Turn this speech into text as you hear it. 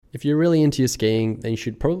If you're really into your skiing, then you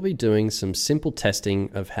should probably be doing some simple testing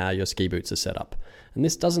of how your ski boots are set up. And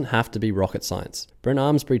this doesn't have to be rocket science. Brent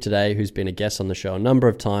Amsbury today, who's been a guest on the show a number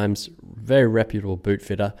of times, very reputable boot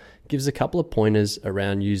fitter, gives a couple of pointers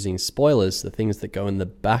around using spoilers, the things that go in the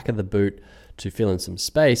back of the boot to fill in some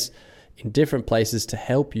space, in different places to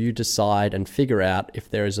help you decide and figure out if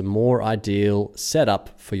there is a more ideal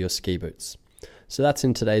setup for your ski boots. So that's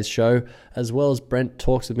in today's show, as well as Brent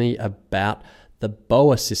talks with me about the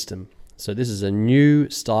BOA system. So this is a new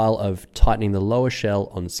style of tightening the lower shell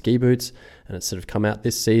on ski boots, and it's sort of come out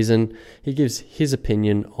this season. He gives his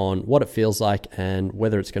opinion on what it feels like and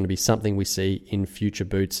whether it's going to be something we see in future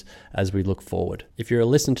boots as we look forward. If you're a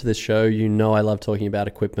listener to this show, you know I love talking about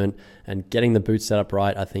equipment, and getting the boot set up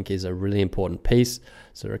right, I think, is a really important piece.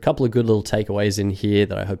 So there are a couple of good little takeaways in here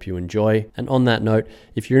that I hope you enjoy. And on that note,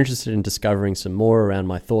 if you're interested in discovering some more around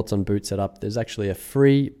my thoughts on boot setup, there's actually a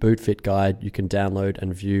free boot fit guide you can download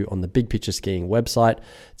and view on the Big Picture Skiing website.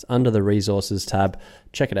 It's under the resources tab.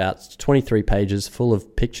 Check it out. It's 23 pages full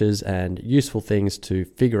of pictures and useful things to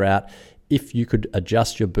figure out if you could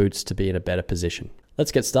adjust your boots to be in a better position.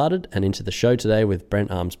 Let's get started and into the show today with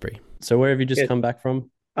Brent Amsbury. So where have you just come back from?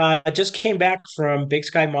 I just came back from Big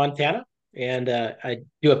Sky, Montana, and I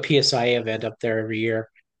do a PSIA event up there every year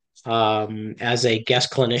as a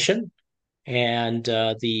guest clinician. And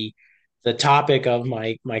the topic of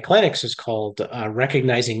my clinics is called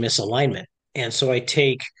recognizing misalignment. And so I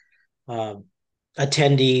take um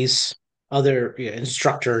attendees, other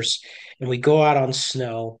instructors, and we go out on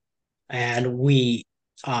snow, and we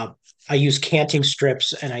uh, I use canting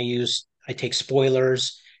strips, and I take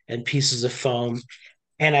spoilers and pieces of foam,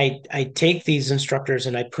 and I take these instructors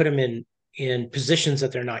and I put them in positions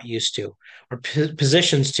that they're not used to, or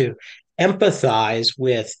positions to empathize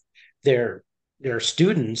with their their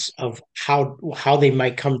students of how they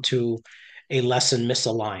might come to a lesson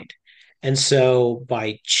misaligned. And so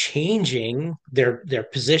by changing their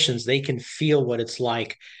positions, they can feel what it's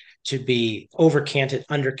like to be overcanted,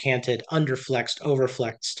 undercanted, underflexed,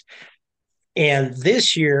 overflexed. And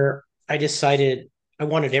this year I decided I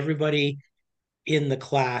wanted everybody in the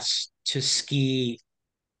class to ski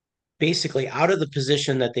basically out of the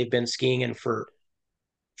position that they've been skiing in for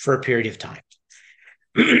a period of time.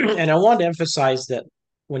 And I want to emphasize that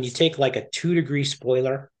when you take like a 2-degree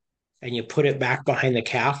spoiler and you put it back behind the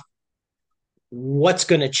calf, what's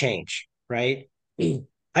going to change, right?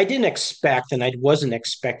 I didn't expect, and I wasn't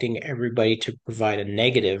expecting everybody to provide a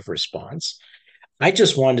negative response. I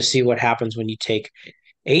just wanted to see what happens when you take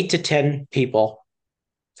 8 to 10 people,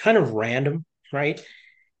 kind of random, right?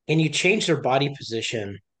 And you change their body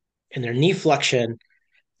position and their knee flexion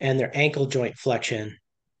and their ankle joint flexion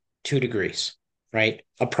 2 degrees, right?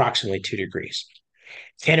 Approximately 2 degrees.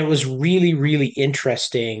 And it was really, really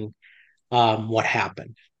interesting what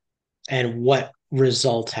happened and what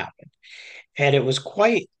results happened. And it was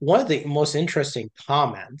quite one of the most interesting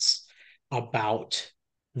comments about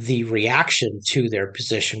the reaction to their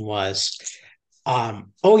position was,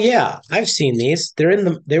 oh yeah, I've seen these.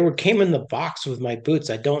 They were came in the box with my boots.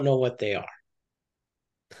 I don't know what they are.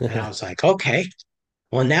 And I was like, okay,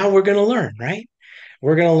 well, now we're going to learn, right?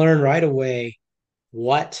 We're going to learn right away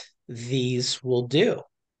what these will do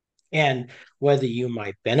and whether you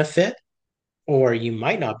might benefit or you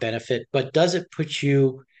might not benefit, but does it put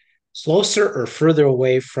you closer or further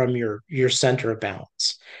away from your center of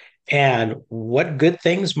balance? And what good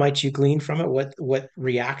things might you glean from it? What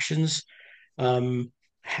reactions um,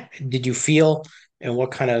 did you feel, and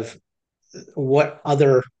what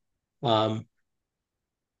other um,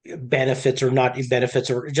 benefits or not benefits,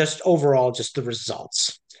 or just overall just the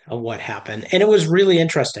results of what happened? And it was really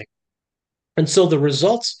interesting. And so the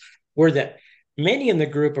results were that many in the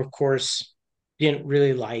group, of course, didn't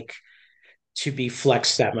really like to be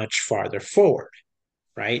flexed that much farther forward,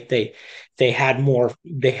 right? They had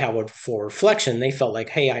forward flexion. They felt like,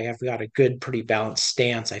 hey, I have got a good, pretty balanced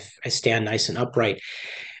stance. I stand nice and upright.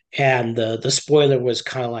 And the spoiler was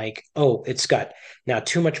kind of like, oh, it's got now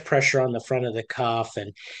too much pressure on the front of the cuff,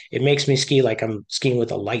 and it makes me ski like I'm skiing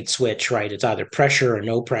with a light switch, right? It's either pressure or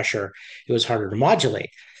no pressure. It was harder to modulate.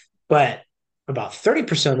 But about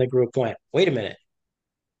 30% of the group went, wait a minute,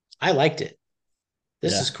 I liked it.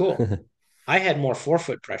 This Yeah. is cool. I had more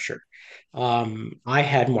forefoot pressure. I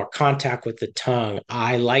had more contact with the tongue.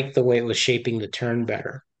 I liked the way it was shaping the turn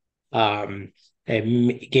better.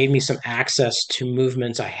 It gave me some access to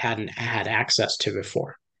movements I hadn't had access to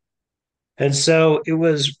before. And so it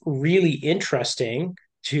was really interesting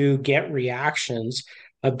to get reactions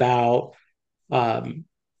about um,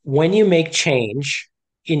 when you make change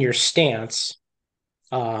in your stance,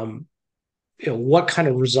 um, what kind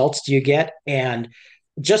of results do you get? And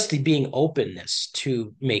just the being openness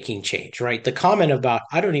to making change, right? The comment about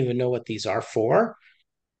I don't even know what these are for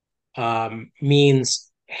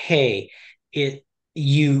means, hey, it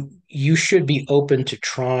you should be open to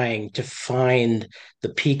trying to find the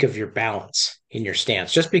peak of your balance in your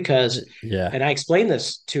stance. Just because, Yeah. and I explain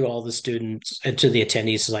this to all the students and to the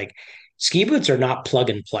attendees, like ski boots are not plug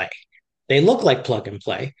and play. They look like plug and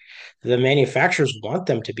play. The manufacturers want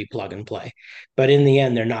them to be plug and play, but in the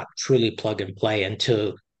end, they're not truly plug and play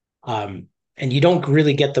until and you don't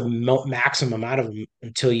really get the maximum out of them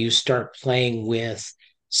until you start playing with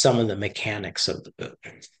some of the mechanics of the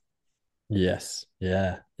boot. Yes.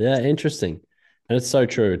 Yeah. Yeah. Interesting. And it's so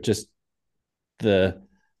true. Just the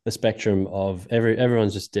spectrum of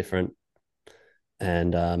everyone's just different.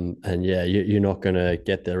 And yeah, you're not gonna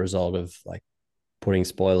get the result of like putting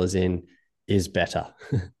spoilers in is better.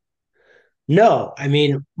 No, I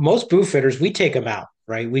mean, most boot fitters, we take them out,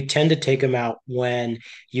 right? We tend to take them out when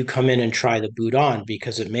you come in and try the boot on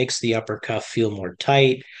because it makes the upper cuff feel more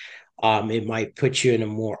tight. It might put you in a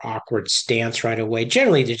more awkward stance right away.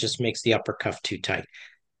 Generally, it just makes the upper cuff too tight.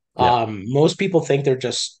 Yeah. Most people think they're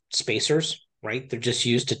just spacers, right? They're just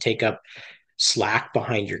used to take up slack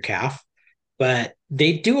behind your calf, but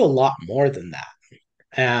they do a lot more than that.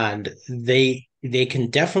 And they can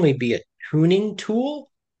definitely be a tuning tool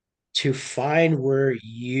to find where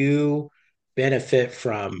you benefit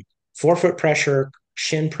from forefoot pressure,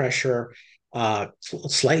 shin pressure,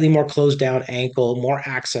 slightly more closed down ankle, more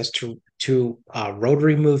access to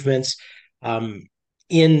rotary movements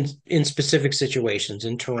in specific situations,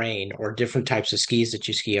 in terrain or different types of skis that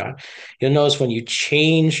you ski on. You'll notice when you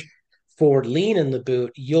change forward lean in the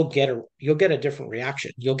boot, you'll get a different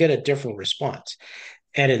reaction. You'll get a different response.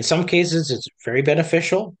 And in some cases, it's very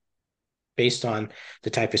beneficial based on the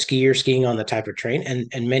type of ski you're skiing on, the type of terrain.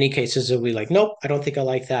 And in many cases, it'll be like, nope, I don't think I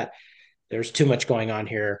like that. There's too much going on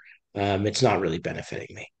here. It's not really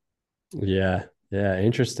benefiting me. Yeah. Yeah.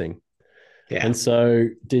 Interesting. Yeah. And so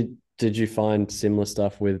did you find similar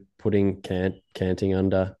stuff with putting canting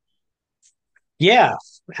under? Yeah,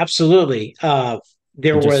 absolutely. There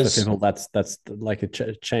And just for was, people, that's like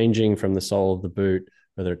a changing from the sole of the boot,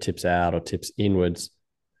 whether it tips out or tips inwards,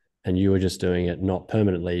 and you were just doing it not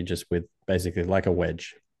permanently, just with basically like a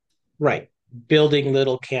wedge. right, building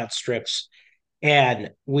little cant strips. And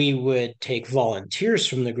we would take volunteers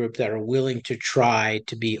from the group that are willing to try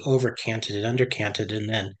to be over canted and under canted. And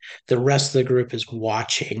then the rest of the group is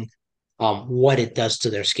watching what it does to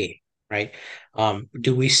their ski, right?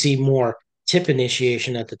 Do we see more tip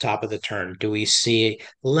initiation at the top of the turn? Do we see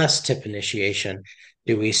less tip initiation?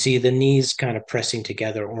 Do we see the knees kind of pressing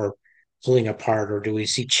together or pulling apart, or do we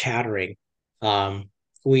see chattering?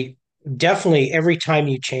 We definitely, every time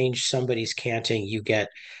you change somebody's canting, you get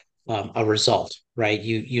a result, right?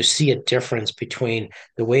 You see a difference between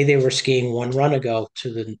the way they were skiing one run ago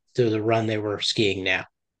to the run they were skiing now.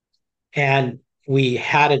 And we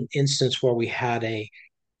had an instance where we had a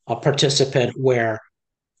participant where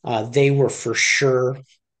they were for sure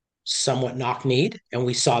somewhat knock-kneed, and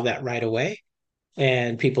we saw that right away.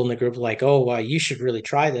 And people in the group were like, "Oh, well, you should really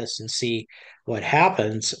try this and see what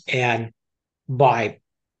happens." And by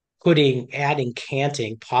adding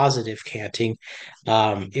canting, positive canting,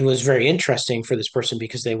 it was very interesting for this person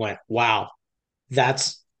because they went, "Wow,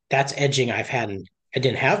 that's edging I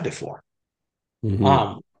didn't have before." Mm-hmm.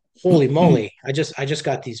 Um, Holy moly! I just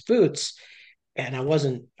got these boots, and I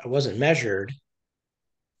wasn't measured,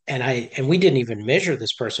 and we didn't even measure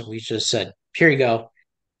this person. We just said, "Here you go,"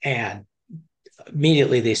 and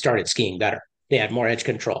immediately they started skiing better. They had more edge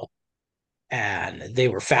control, and they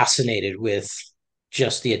were fascinated with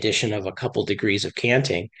just the addition of a couple degrees of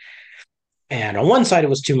canting. And on one side it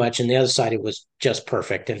was too much, and the other side it was just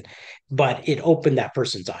perfect. But it opened that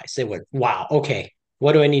person's eyes. They went, "Wow, okay,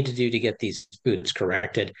 what do I need to do to get these boots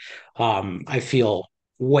corrected?" I feel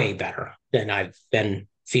way better than I've been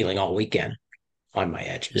feeling all weekend on my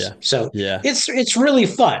edges. Yeah. So Yeah. it's really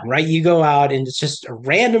fun, right? You go out and it's just a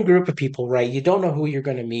random group of people, right? You don't know who you're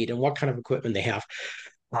going to meet and what kind of equipment they have.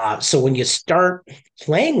 So when you start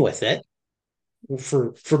playing with it,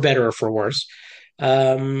 for better or for worse,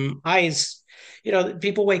 eyes,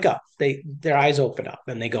 people wake up, their eyes open up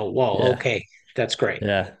and they go, "Whoa, Yeah. okay, that's great."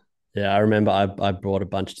 Yeah. Yeah. I remember I brought a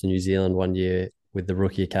bunch to New Zealand one year with the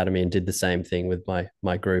rookie academy and did the same thing with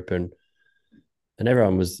my group, and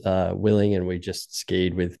everyone was willing, and we just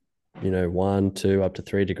skied with 1, 2 up to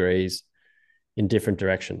 3 degrees in different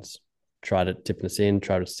directions. Tried it tipping us in,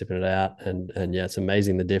 tried it tipping it out, and yeah, it's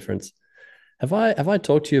amazing the difference. Have I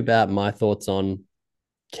talked to you about my thoughts on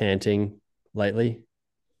canting lately?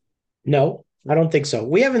 No, I don't think so.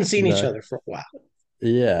 We haven't seen each No. other for a while.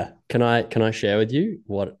 Yeah. Can I share with you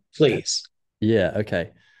what? Please. Yeah.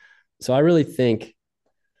 Okay. So I really think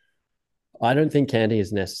I don't think canting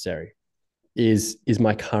is necessary. Is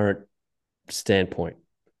my current standpoint,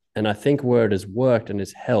 and I think where it has worked and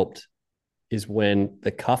has helped is when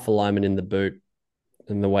the cuff alignment in the boot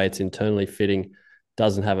and the way it's internally fitting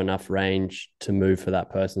doesn't have enough range to move for that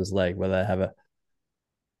person's leg, whether they have a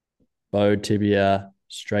bowed tibia,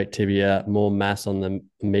 straight tibia, more mass on the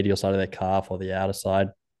medial side of their calf or the outer side.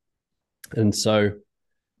 And so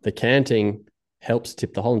the canting helps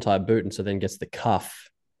tip the whole entire boot, and so then gets the cuff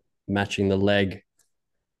matching the leg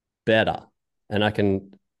better. And I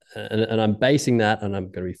can, and I'm basing that, and I'm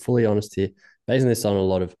going to be fully honest here, basing this on a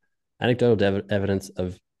lot of anecdotal evidence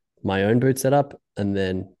of my own boot setup, and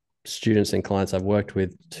then students and clients I've worked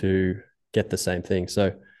with to get the same thing.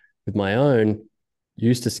 So with my own,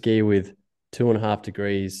 used to ski with 2.5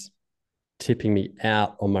 degrees tipping me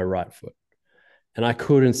out on my right foot. And I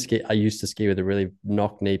couldn't ski. I used to ski with a really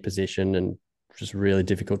knock knee position and just really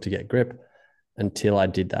difficult to get grip until I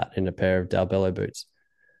did that in a pair of Dalbello boots.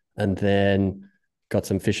 And then got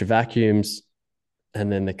some Fisher vacuums,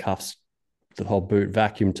 and then the cuffs, the whole boot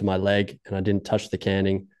vacuumed to my leg, and I didn't touch the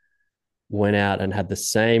canting. Went out and had the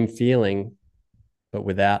same feeling, but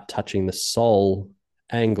without touching the sole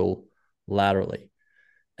angle laterally.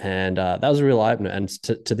 And that was a real eye opener. And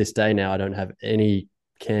to this day now, I don't have any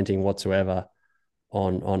canting whatsoever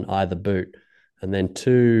on either boot. And then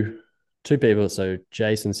two people. So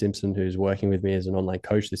Jason Simpson, who's working with me as an online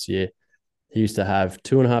coach this year, he used to have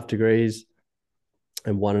 2.5 degrees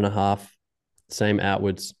and 1.5, same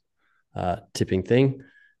outwards tipping thing.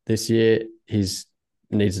 This year, he's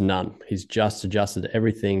needs none. He's just adjusted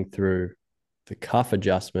everything through the cuff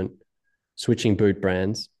adjustment, switching boot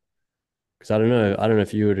brands. Because I don't know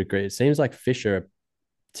if you would agree. It seems like Fisher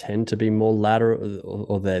tend to be more lateral,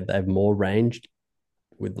 or they have more range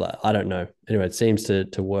with. I don't know. Anyway, it seems to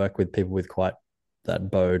work with people with quite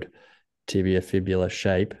that bowed tibia fibula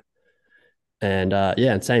shape. And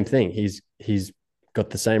yeah, and same thing. He's got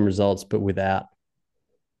the same results, but without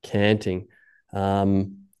canting.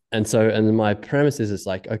 And my premise is it's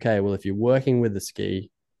like, okay, well, if you're working with the ski,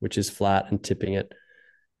 which is flat and tipping it,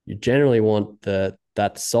 you generally want that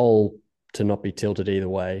sole to not be tilted either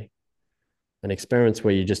way. And experiments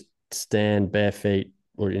where you just stand bare feet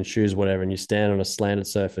or in shoes, whatever, and you stand on a slanted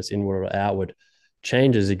surface, inward or outward,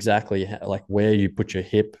 changes exactly like where you put your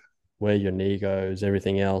hip, where your knee goes,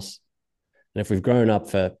 everything else. And if we've grown up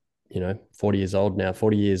for, 40 years old now,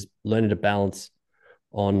 40 years learning to balance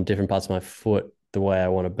on different parts of my foot the way I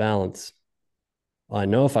want to balance, I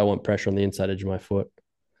know if I want pressure on the inside edge of my foot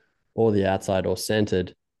or the outside or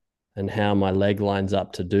centered, and how my leg lines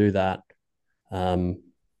up to do that.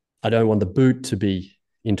 I don't want the boot to be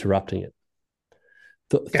interrupting it.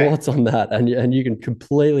 Okay. Thoughts on that? And you can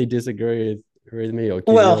completely disagree with me or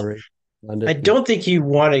give Well, your around I it. don't think you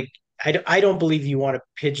want to. I don't believe you want to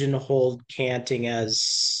pigeonhole canting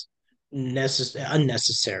as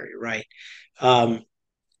unnecessary, right? Um,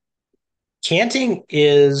 Canting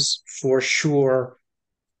is for sure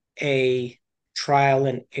a trial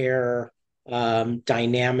and error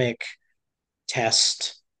dynamic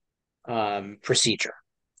test procedure.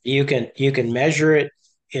 You can measure it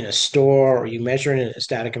in a store or you measure it in a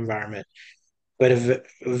static environment, but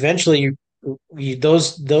eventually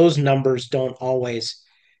those numbers don't always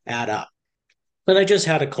add up. And I just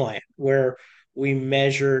had a client where we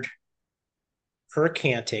measured her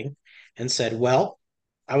canting and said, well,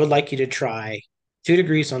 I would like you to try 2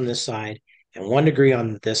 degrees on this side and 1 degree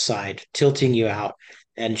on this side, tilting you out.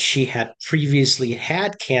 And she had previously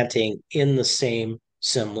had canting in the same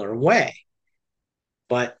similar way.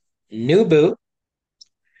 But new boot,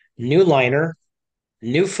 new liner,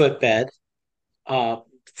 new footbed, uh,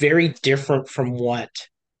 very different from what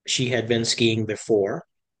she had been skiing before.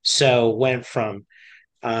 So went from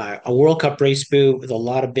a World Cup race boot with a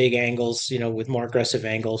lot of big angles, with more aggressive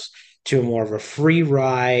angles, to more of a free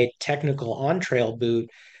ride, technical on trail boot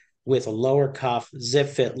with a lower cuff, zip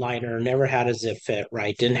fit liner. Never had a zip fit,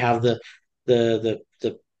 right? Didn't have the the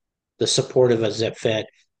the, the support of a zip fit.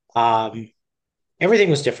 Um,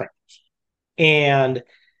 Everything was different, and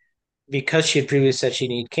because she had previously said she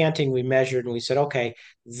needed canting, we measured and we said, okay,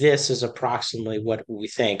 this is approximately what we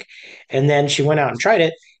think. And then she went out and tried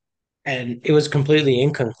it, and it was completely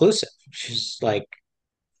inconclusive. She's like,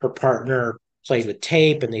 her partner played with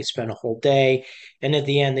tape and they spent a whole day. And at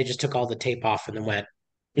the end, they just took all the tape off and then went,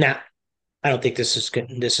 nah, I don't think this is good.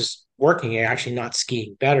 This is working. You're actually not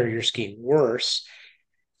skiing better. You're skiing worse.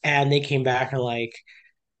 And they came back and like,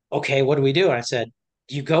 okay, what do we do? And I said,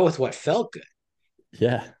 you go with what felt good.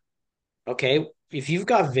 Yeah. Okay. If you've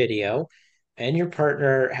got video and your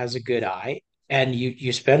partner has a good eye, and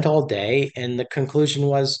you spent all day, and the conclusion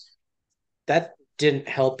was that didn't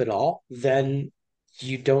help at all, then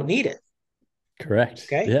you don't need it. Correct.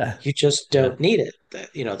 Okay. Yeah. You just Yeah. don't need it.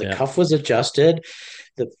 The Yeah. cuff was adjusted.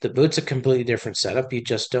 The boot's a completely different setup. You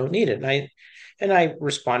just don't need it. And I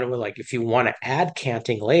responded with like, if you want to add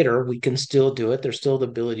canting later, we can still do it. There's still the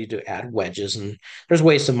ability to add wedges, and there's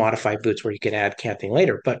ways to modify boots where you can add canting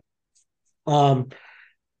later. But um,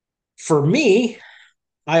 for me,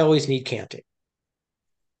 I always need canting.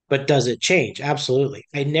 But does it change? Absolutely.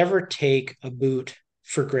 I never take a boot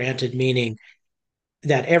for granted, meaning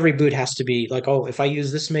that every boot has to be like, oh, if I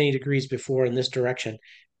use this many degrees before in this direction,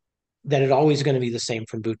 that it always going to be the same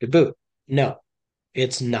from boot to boot. No,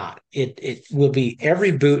 it's not. It will be,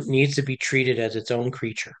 every boot needs to be treated as its own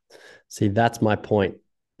creature. See, that's my point.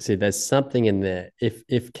 See, there's something in there.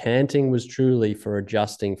 If canting was truly for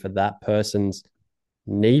adjusting for that person's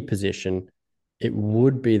knee position, it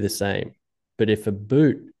would be the same. But if a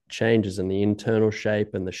boot changes and the internal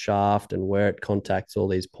shape and the shaft and where it contacts all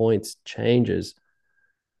these points changes,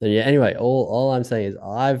 then yeah, anyway, all I'm saying is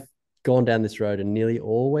I've gone down this road and nearly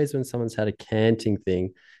always when someone's had a canting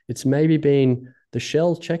thing, it's maybe been the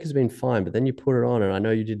shell check has been fine, but then you put it on, and I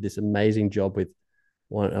know you did this amazing job with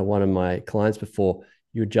one of my clients before.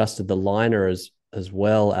 You adjusted the liner as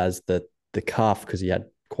well as the cuff because he had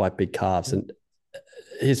quite big calves, and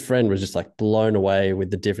his friend was just like blown away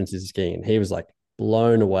with the differences in skiing, and he was like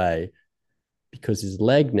blown away because his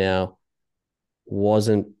leg now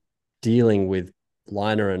wasn't dealing with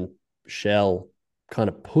liner and shell kind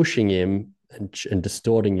of pushing him and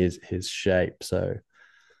distorting his shape. So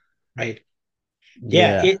Right.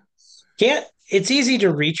 Yeah, yeah. it's easy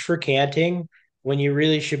to reach for canting when you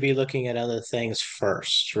really should be looking at other things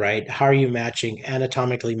first, right? How are you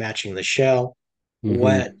anatomically matching the shell?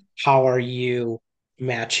 What, Mm-hmm. how are you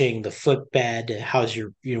matching the footbed? How's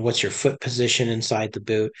what's your foot position inside the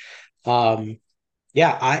boot? Um,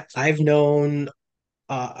 yeah, I've known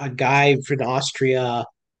a guy from Austria.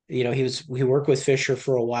 He worked with Fisher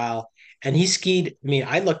for a while, and he skied. I mean,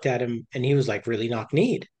 I looked at him, and he was like really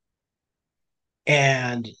knock-kneed,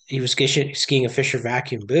 and he was skiing a Fisher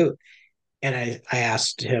vacuum boot. And I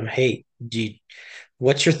asked him, "Hey,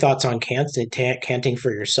 what's your thoughts on canting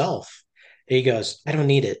for yourself?" And he goes, "I don't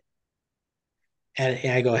need it." And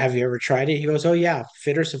I go, "Have you ever tried it?" He goes, "Oh yeah,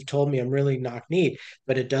 fitters have told me I'm really knock-kneed,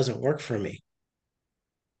 but it doesn't work for me."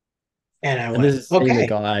 And I And this went, is seeing the "Okay,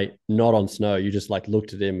 guy not on snow. You just like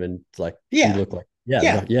looked at him and like he yeah, looked like yeah,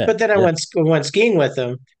 yeah." yeah, But then I yeah. went skiing with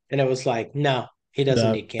him, and it was like, no, he doesn't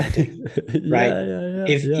No. need canting, right? Yeah, yeah, yeah,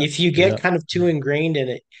 yeah, If you yeah. get kind of too ingrained in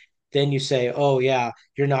it, then you say, "Oh yeah,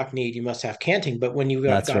 you're knock-kneed, you must have canting." But when you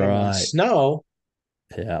That's got him on right. snow,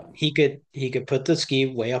 Yeah. he could put the ski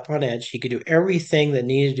way up on edge. He could do everything that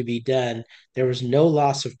needed to be done. There was no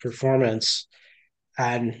loss of performance.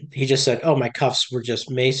 And he just said, "Oh, my cuffs were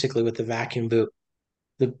just basically with the vacuum boot.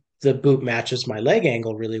 The boot matches my leg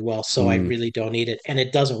angle really well, so I Mm, really don't need it. And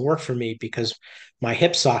it doesn't work for me because my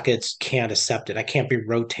hip sockets can't accept it. I can't be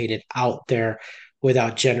rotated out there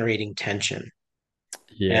without generating tension.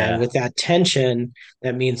 And yeah, with that tension,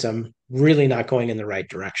 that means I'm really not going in the right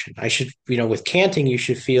direction. I should, with canting, you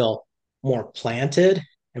should feel more planted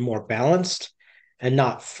and more balanced and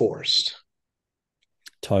not forced."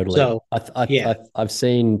 totally. So, yeah. I've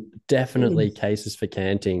seen definitely cases for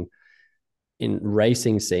canting in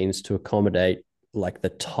racing scenes to accommodate like the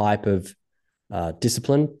type of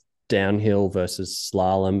discipline, downhill versus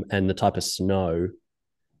slalom, and the type of snow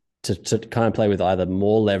to kind of play with either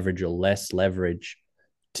more leverage or less leverage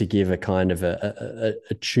to give a kind of a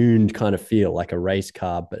tuned kind of feel like a race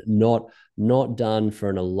car, but not done for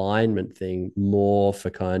an alignment thing, more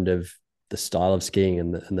for kind of the style of skiing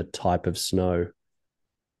and the type of snow.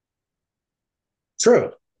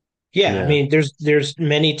 True. Yeah, I Yeah. mean, there's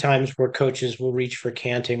many times where coaches will reach for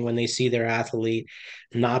canting when they see their athlete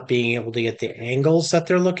not being able to get the angles that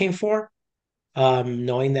they're looking for,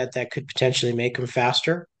 knowing that that could potentially make them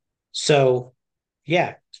faster. So,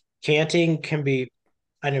 yeah, canting can be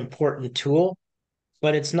an important tool,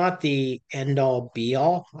 but it's not the end all be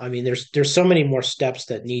all. I mean, there's so many more steps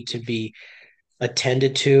that need to be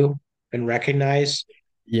attended to and recognized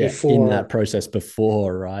Yeah. In that before, process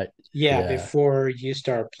before, right? yeah, Yeah. before you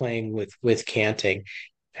start playing with canting.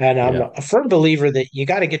 And I'm Yeah. a firm believer that you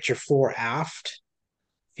got to get your fore aft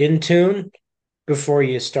in tune before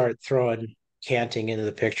you start throwing canting into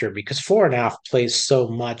the picture, because fore and aft plays so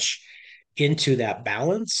much into that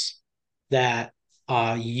balance that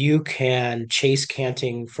you can chase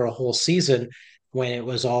canting for a whole season when it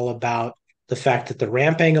was all about the fact that the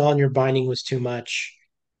ramp angle on your binding was too much,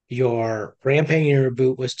 your ramp angle in your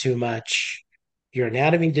boot was too much, your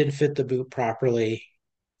anatomy didn't fit the boot properly,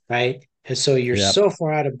 right? And so you're Yep. so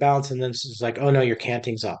far out of balance, and then it's like, oh no, your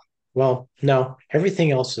canting's off. Well, no,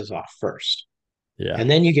 everything else is off first. Yeah. And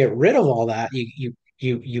then you get rid of all that.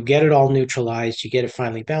 You get it all neutralized, you get it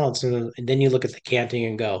finally balanced, and then you look at the canting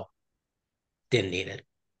and go, didn't need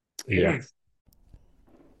Yeah. it.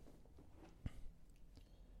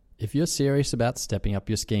 If you're serious about stepping up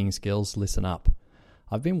your skiing skills, listen up.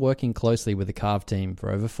 I've been working closely with the Carve team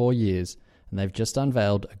for over 4 years, and they've just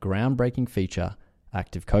unveiled a groundbreaking feature,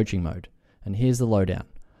 Active Coaching Mode. And here's the lowdown.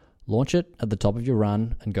 Launch it at the top of your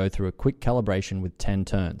run and go through a quick calibration with 10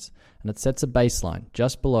 turns, and it sets a baseline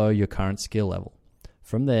just below your current skill level.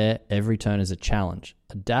 From there, every turn is a challenge,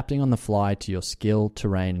 adapting on the fly to your skill,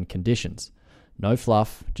 terrain, and conditions. No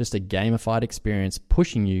fluff, just a gamified experience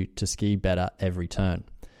pushing you to ski better every turn.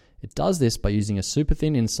 It does this by using a super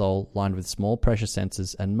thin insole lined with small pressure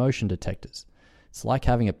sensors and motion detectors. It's like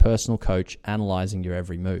having a personal coach analyzing your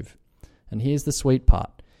every move. And here's the sweet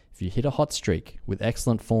part. If you hit a hot streak with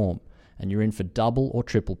excellent form and you're in for double or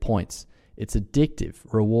triple points, it's addictive,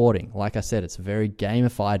 rewarding. Like I said, it's a very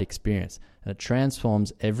gamified experience, and it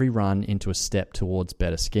transforms every run into a step towards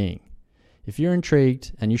better skiing. If you're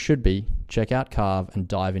intrigued, and you should be, check out Carve and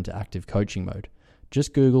dive into active coaching mode.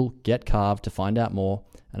 Just Google Get Carve to find out more,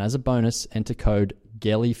 and as a bonus, enter code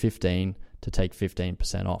GELLY15 to take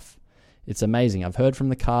 15% off. It's amazing. I've heard from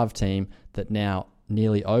the Carve team that now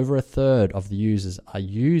nearly over a third of the users are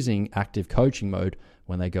using active coaching mode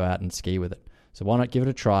when they go out and ski with it. So why not give it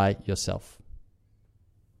a try yourself?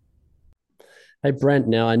 Hey Brent,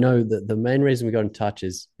 now I know that the main reason we got in touch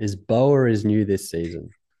is BOA is new this season.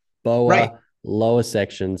 Right. BOA lower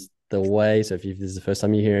sections, the way, so if this is the first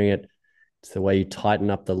time you're hearing it, it's the way you tighten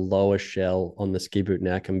up the lower shell on the ski boot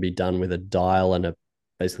now can be done with a dial and a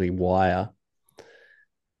basically wire.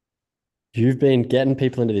 You've been getting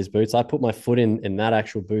people into these boots. I put my foot in that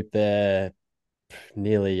actual boot there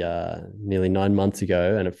nearly 9 months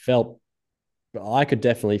ago, and it felt I could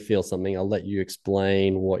definitely feel something. I'll let you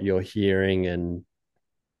explain what you're hearing and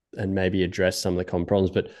maybe address some of the common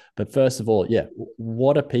problems. But first of all, yeah,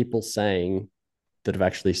 what are people saying that have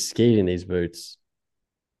actually skied in these boots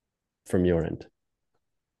from your end?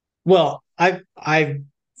 Well, I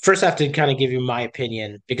first have to kind of give you my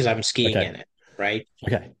opinion because I'm skiing Okay. in it, right?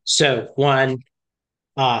 Okay. So when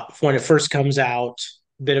it first comes out,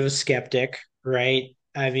 a bit of a skeptic, right?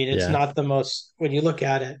 I mean, it's Yeah. not the most when you look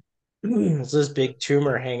at it, it's this big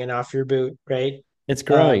tumor hanging off your boot, right? It's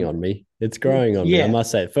growing Um, on me. It's growing on me. I yeah, must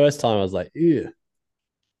say, first time I was like, ew,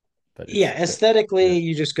 but yeah. but Aesthetically, yeah.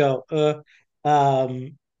 you just go,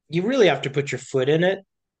 you really have to put your foot in it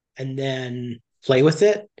and then play with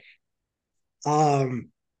it. Um,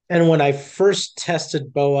 and when I first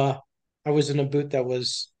tested BOA, I was in a boot that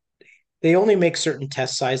was they only make certain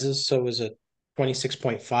test sizes, so it was a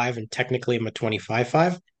 26.5, and technically I'm a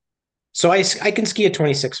 25.5. So I can ski a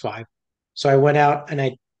 26.5. So I went out and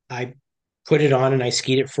I put it on and I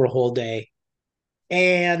skied it for a whole day.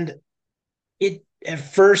 And it at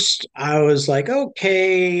first I was like,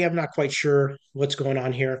 okay, I'm not quite sure what's going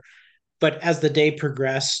on here. But as the day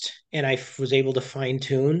progressed and I was able to fine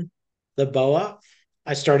tune the BOA,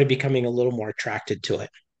 I started becoming a little more attracted to it.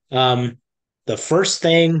 Um, the first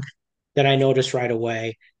thing that I noticed right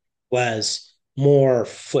away was more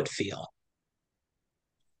foot feel,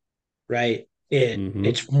 right? Mm-hmm.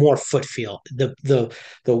 It's more foot feel. The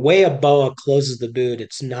way a BOA closes the boot,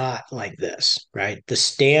 it's not like this, right? The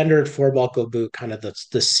standard four buckle boot, kind of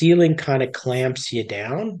the ceiling kind of clamps you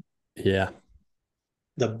down. Yeah.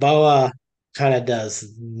 The BOA kind of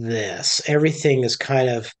does this. Everything is kind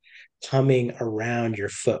of coming around your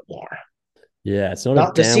foot more. Yeah. It's not a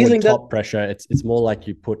Not the downward ceiling does. top pressure. It's more like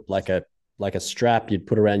you put like a strap you'd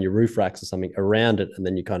put around your roof racks or something around it, and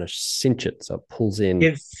then you kind of cinch it so it pulls in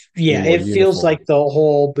It yeah, more it feels uniform. like the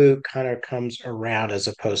whole boot kind of comes around as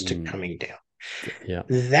opposed to Mm, coming down. yeah.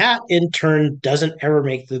 That in turn doesn't ever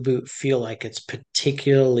make the boot feel like it's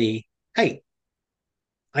particularly tight.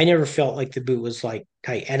 I never felt like the boot was like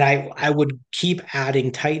tight. And I would keep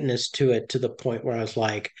adding tightness to it to the point where I was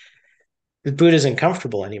like, the boot isn't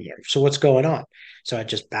comfortable anymore. So what's going on? So I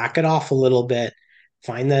just back it off a little bit,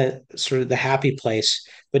 find the sort of the happy place.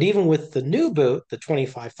 But even with the new boot, the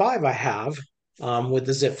 25.5 I have with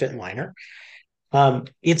the zip fit liner,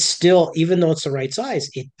 it's still, even though it's the right size,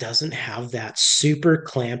 it doesn't have that super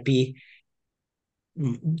clampy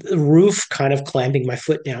roof kind of clamping my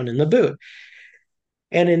foot down in the boot.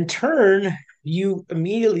 And in turn, you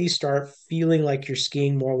immediately start feeling like you're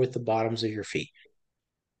skiing more with the bottoms of your feet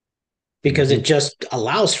because it Mm-hmm. just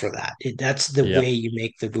allows for that. That's the way Yep. you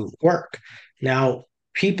make the boot work. Now,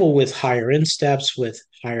 people with higher insteps, with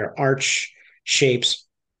higher arch, shapes,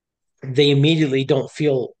 they immediately don't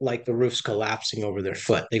feel like the roof's collapsing over their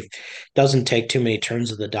foot. It doesn't take too many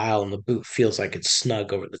turns of the dial and the boot feels like it's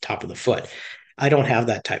snug over the top of the foot. I don't have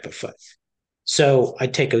that type of foot. So I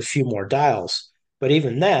take a few more dials. But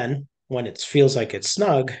even then, when it feels like it's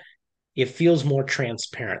snug, it feels more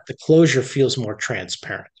transparent. The closure feels more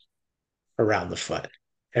transparent around the foot.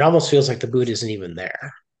 It almost feels like the boot isn't even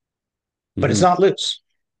there, but it's Mm-hmm. not loose.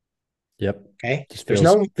 Yep. Okay. Just There's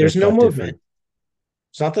feels no feels there's no quite movement. different.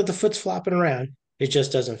 It's not that the foot's flopping around. It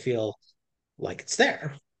just doesn't feel like it's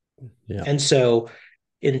there. Yeah. And so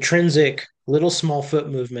intrinsic little small foot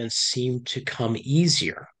movements seem to come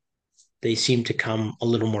easier. They seem to come a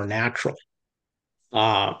little more natural.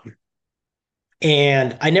 Um,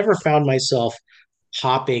 and I never found myself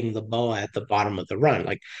popping the BOA at the bottom of the run.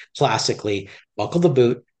 Like classically, buckle the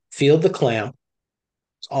boot, feel the clamp,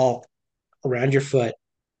 it's all around your foot,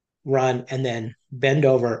 run, and then bend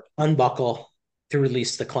over, unbuckle to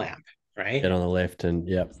release the clamp, Get right? on the left and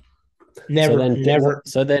yep. So Never, then never,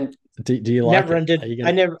 do you like never it? undid. Are you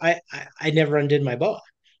I gonna never, I never undid my BOA.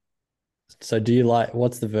 so do you like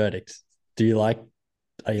what's the verdict? Do you like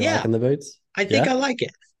are you Yeah, liking the boots? I think I Yeah? like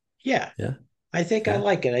it. Yeah, Yeah. I think I Yeah.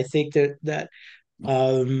 like it. I think that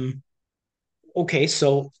um okay,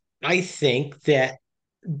 so I think that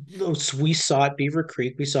we saw at Beaver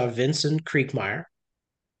Creek, we saw Vincent Creekmeyer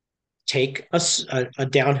take a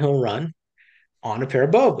downhill run on a pair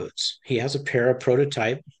of BOA boots. He has a pair of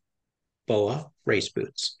prototype BOA race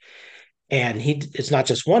boots. And it's not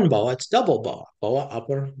just one BOA, it's double BOA, BOA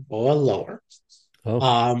upper, BOA lower. Oh,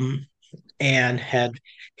 Um, and had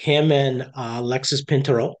him and Lexus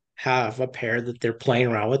Pinturo have a pair that they're playing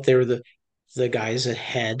around with. They were the guys at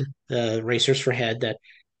Head, the racers for Head that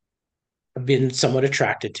have been somewhat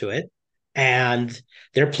attracted to it, and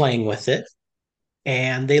they're playing with it,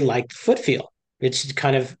 and they like the foot feel. It's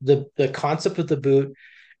kind of the concept of the boot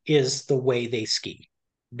is the way they ski.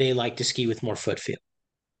 They like to ski with more foot feel.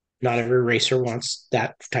 Not every racer wants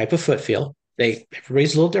that type of foot feel.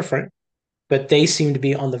 Everybody's a little different, but they seem to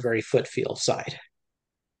be on the very foot feel side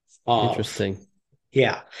of interesting.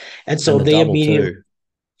 yeah. And And so the they double immediately too.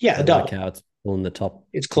 yeah, I a like double. how it's pulling the top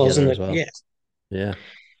It's closing together the as well. yeah. Yeah.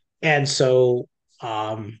 And so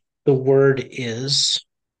the word is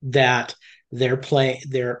that they're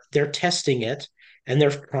testing it and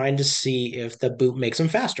they're trying to see if the boot makes them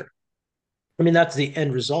faster. I mean, that's the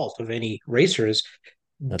end result of any racer is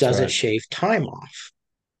That's does it right. shave time off?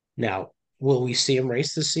 Now, will we see him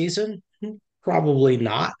race this season? Probably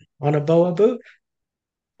not on a BOA boot.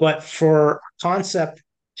 But for a concept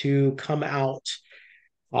to come out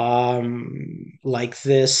like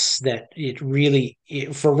this, that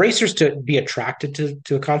for racers to be attracted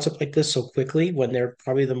to a concept like this so quickly when they're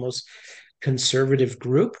probably the most conservative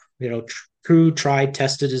group, true, tried,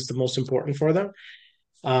 tested is the most important for them.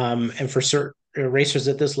 And for certain racers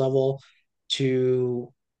at this level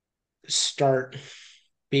to start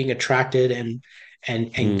being attracted and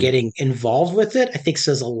Mm. getting involved with it, I think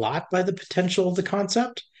says a lot by the potential of the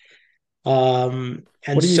concept. And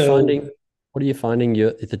What are you so finding? What are you finding?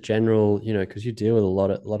 You the general, because you deal with a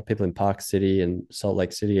lot of people in Park City and Salt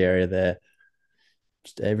Lake City area. There,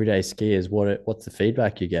 just everyday skiers. What's the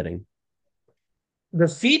feedback you're getting? the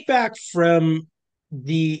feedback from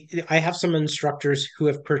I have some instructors who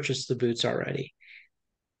have purchased the boots already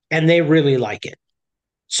and they really like it.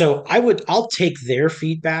 So I'll take their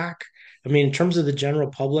feedback. I mean, in terms of the general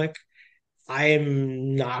public, I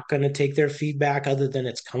am not going to take their feedback other than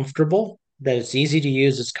it's comfortable, that it's easy to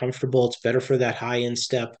use, it's comfortable, it's better for that high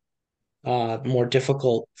instep, more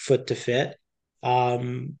difficult foot to fit.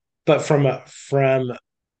 But from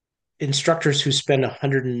instructors who spend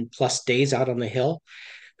 100 and plus days out on the hill,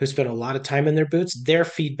 who spend a lot of time in their boots, their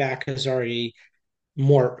feedback is already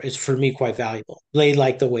is for me quite valuable. They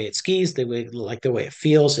like the way it skis, they like the way it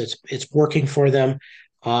feels. It's working for them,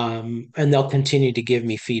 and they'll continue to give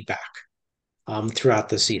me feedback throughout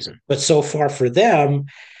the season. But so far for them,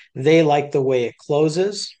 they like the way it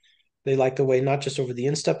closes. They like the way not just over the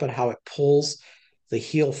instep, but how it pulls the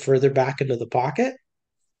heel further back into the pocket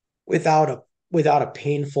without a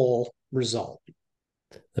painful result.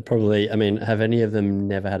 They probably. I mean, have any of them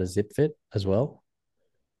never had a zip fit as well?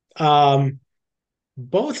 Um,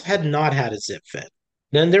 both had not had a zip fit.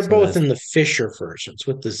 Then they're So both there's in the Fisher versions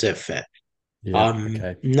with the zip fit. yeah.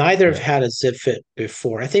 Okay. Neither have Yeah. had a zip fit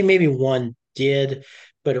before. I think maybe one did,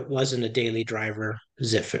 but it wasn't a daily driver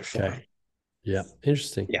zip fit for Okay. him. Yeah.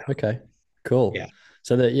 Interesting. Yeah, Okay. yeah. Cool.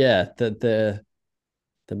 So that yeah,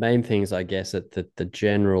 the main things I guess at the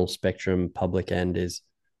general spectrum public end is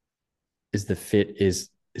the fit is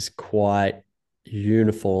quite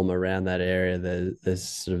uniform around that area. There's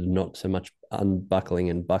sort of not so much unbuckling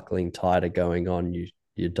and buckling tighter going on,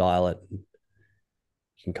 you dial it, and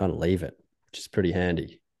you can kind of leave it, which is pretty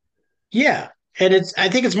handy. Yeah. And I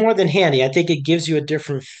think it's more than handy. I think it gives you a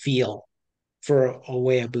different feel for a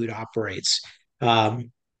way a boot operates.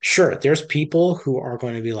 Um, sure, there's people who are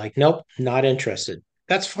going to be like, nope, not interested.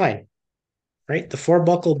 That's fine, right? The four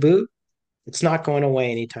buckle boot, it's not going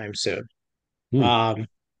away anytime soon. Hmm. Um,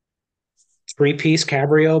 Three-piece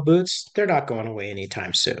Cabrio boots, they're not going away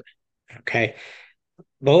anytime soon. Okay.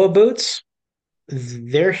 BOA boots,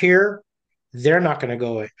 they're here. They're not going to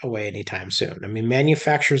go away anytime soon. I mean,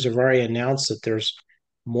 manufacturers have already announced that there's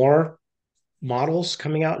more models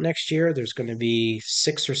coming out next year. There's going to be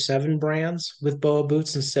 6 or 7 brands with BOA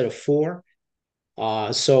boots instead of 4.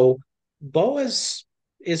 So BOA's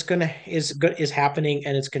is happening,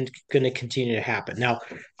 and it's going to continue to happen. Now,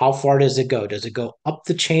 how far does it go? Does it go up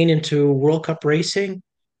the chain into World Cup racing?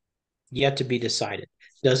 Yet to be decided.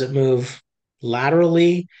 Does it move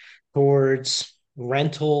laterally towards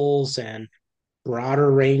rentals and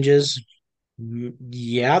broader ranges?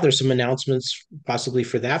 Yeah, there's some announcements possibly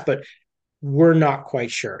for that, but we're not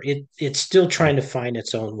quite sure. It's still trying to find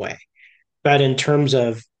its own way. But in terms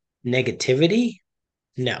of negativity,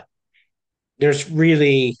 no. There's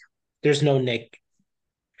no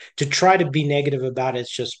to try to be negative about it.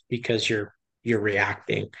 It's just because you're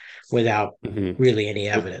reacting without Mm-hmm. really any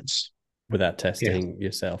evidence. Without Yeah. testing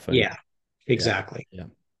yourself. And Yeah. Exactly. yeah,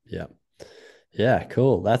 yeah, yeah.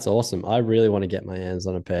 Cool. That's awesome. I really want to get my hands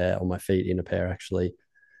on a pair, or my feet in a pair actually,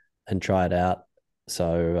 and try it out.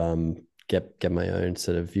 So get my own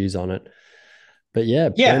sort of views on it. But yeah,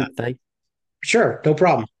 Yeah, Brent, thank sure. No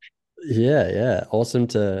problem. yeah. Awesome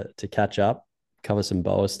to catch up, cover some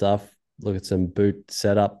BOA stuff, look at some boot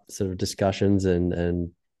setup sort of discussions,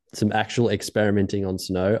 and some actual experimenting on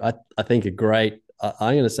snow. I think I'm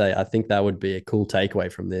going to say, I think that would be a cool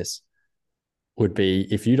takeaway from this would be,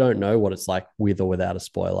 if you don't know what it's like with or without a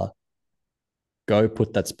spoiler, go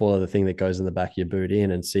put that spoiler, the thing that goes in the back of your boot,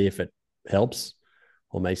 in and see if it helps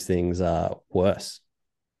or makes things worse.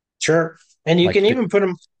 Sure. And you Like, can even put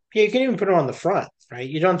them. You can even put them on the front, right?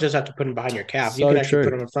 You don't just have to put them behind your calf. You can so actually put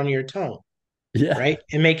true. them in front of your toe, Yeah. right,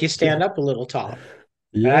 and make you Yeah. stand up a little taller.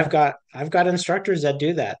 And Yeah. I've got instructors that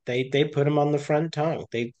do that. They put them on the front tongue.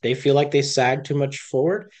 They feel like they sag too much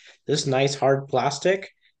forward. This nice hard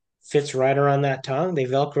plastic fits right around that tongue. They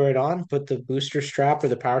Velcro it on, put the booster strap or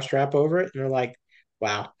the power strap over it, and they're like,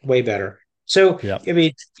 wow, way better. So Yep. I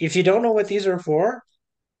mean, if you don't know what these are for,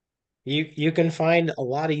 you can find a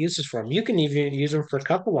lot of uses for them. You can even use them for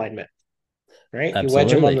cup alignment, right? You wedge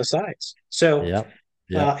them on the Absolutely. sides. So Yep.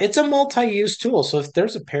 Yep. it's a multi-use tool. So if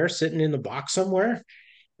there's a pair sitting in the box somewhere,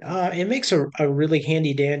 it makes a really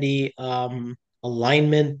handy dandy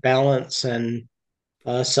alignment, balance, and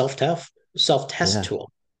self test Yeah.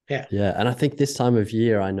 tool. Yeah. Yeah. And I think this time of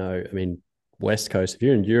year, I mean, West Coast, if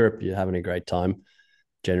you're in Europe, you're having a great time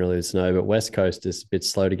generally with snow, but West Coast is a bit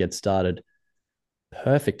slow to get started.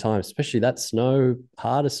 Perfect time, especially that snow,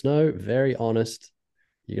 harder snow, very honest.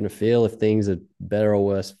 You're going to feel if things are better or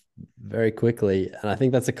worse very quickly. And I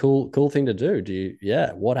think that's a cool thing to do.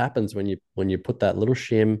 Yeah. What happens when you put that little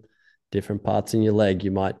shim, different parts in your leg,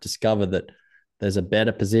 you might discover that there's a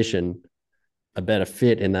better position, a better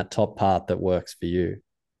fit in that top part that works for you.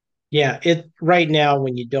 Yeah. It right now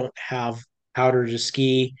when you don't have powder to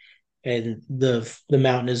ski and the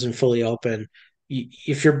mountain isn't fully open,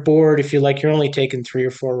 if you're bored, if you're only taking 3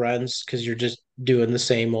 or 4 runs because you're just doing the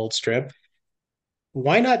same old strip,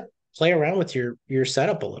 why not play around with your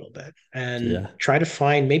setup a little bit and Yeah. try to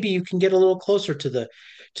find, maybe you can get a little closer to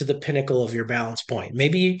the pinnacle of your balance point.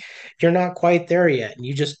 Maybe you're not quite there yet and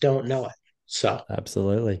you just don't know it. So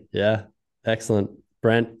Absolutely. Yeah. Excellent.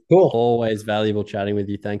 Brent, cool. always valuable chatting with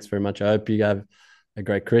you. Thanks very much. I hope you have a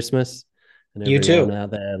great Christmas. And You everyone too. out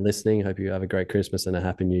there listening, hope you have a great Christmas and a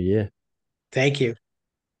happy new year. Thank you.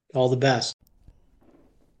 All the best.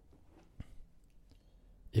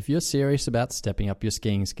 If you're serious about stepping up your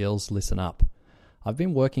skiing skills, listen up. I've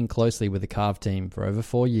been working closely with the Carve team for over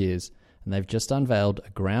 4 years, and they've just unveiled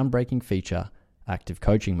a groundbreaking feature, Active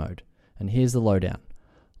Coaching Mode. And here's the lowdown.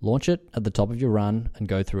 Launch it at the top of your run and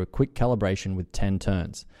go through a quick calibration with 10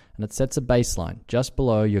 turns, and it sets a baseline just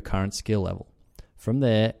below your current skill level. From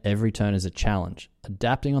there, every turn is a challenge,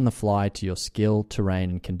 adapting on the fly to your skill, terrain,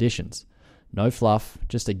 and conditions. No fluff,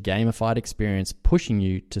 just a gamified experience pushing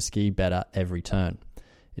you to ski better every turn.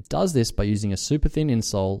 It does this by using a super thin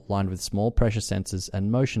insole lined with small pressure sensors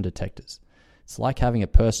and motion detectors. It's like having a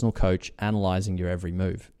personal coach analyzing your every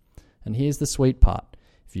move. And here's the sweet part.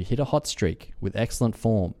 If you hit a hot streak with excellent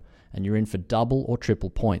form and you're in for double or triple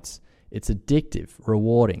points, It's addictive,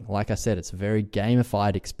 rewarding. Like I said, it's a very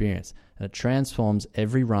gamified experience, and it transforms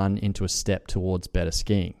every run into a step towards better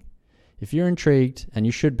skiing. If you're intrigued, and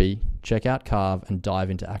you should be, check out Carve and dive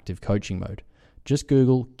into active coaching mode. Just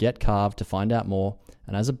Google Get Carve to find out more,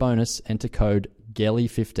 and as a bonus, enter code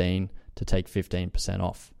GELLY15 to take 15%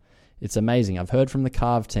 off. It's amazing. I've heard from the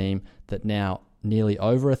Carve team that now nearly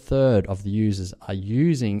over a third of the users are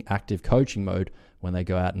using active coaching mode when they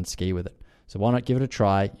go out and ski with it. So why not give it a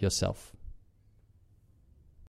try yourself?